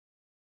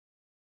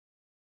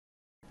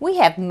We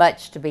have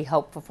much to be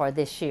hopeful for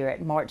this year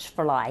at March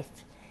for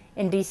Life.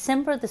 In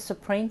December, the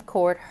Supreme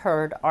Court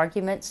heard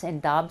arguments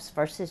in Dobbs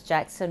v.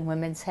 Jackson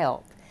Women's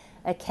Health,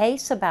 a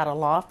case about a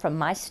law from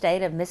my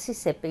state of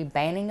Mississippi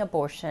banning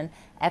abortion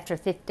after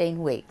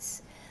 15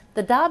 weeks.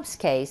 The Dobbs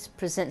case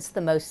presents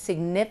the most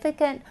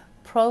significant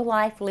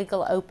pro-life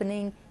legal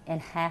opening in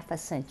half a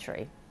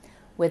century.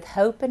 With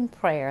hope and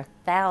prayer,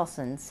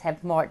 thousands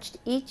have marched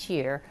each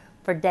year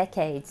for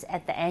decades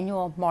at the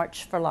annual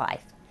March for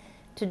Life.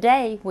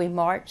 Today, we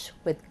march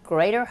with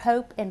greater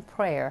hope and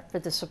prayer for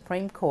the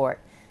Supreme Court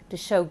to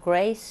show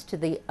grace to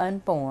the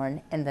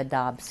unborn in the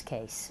Dobbs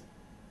case.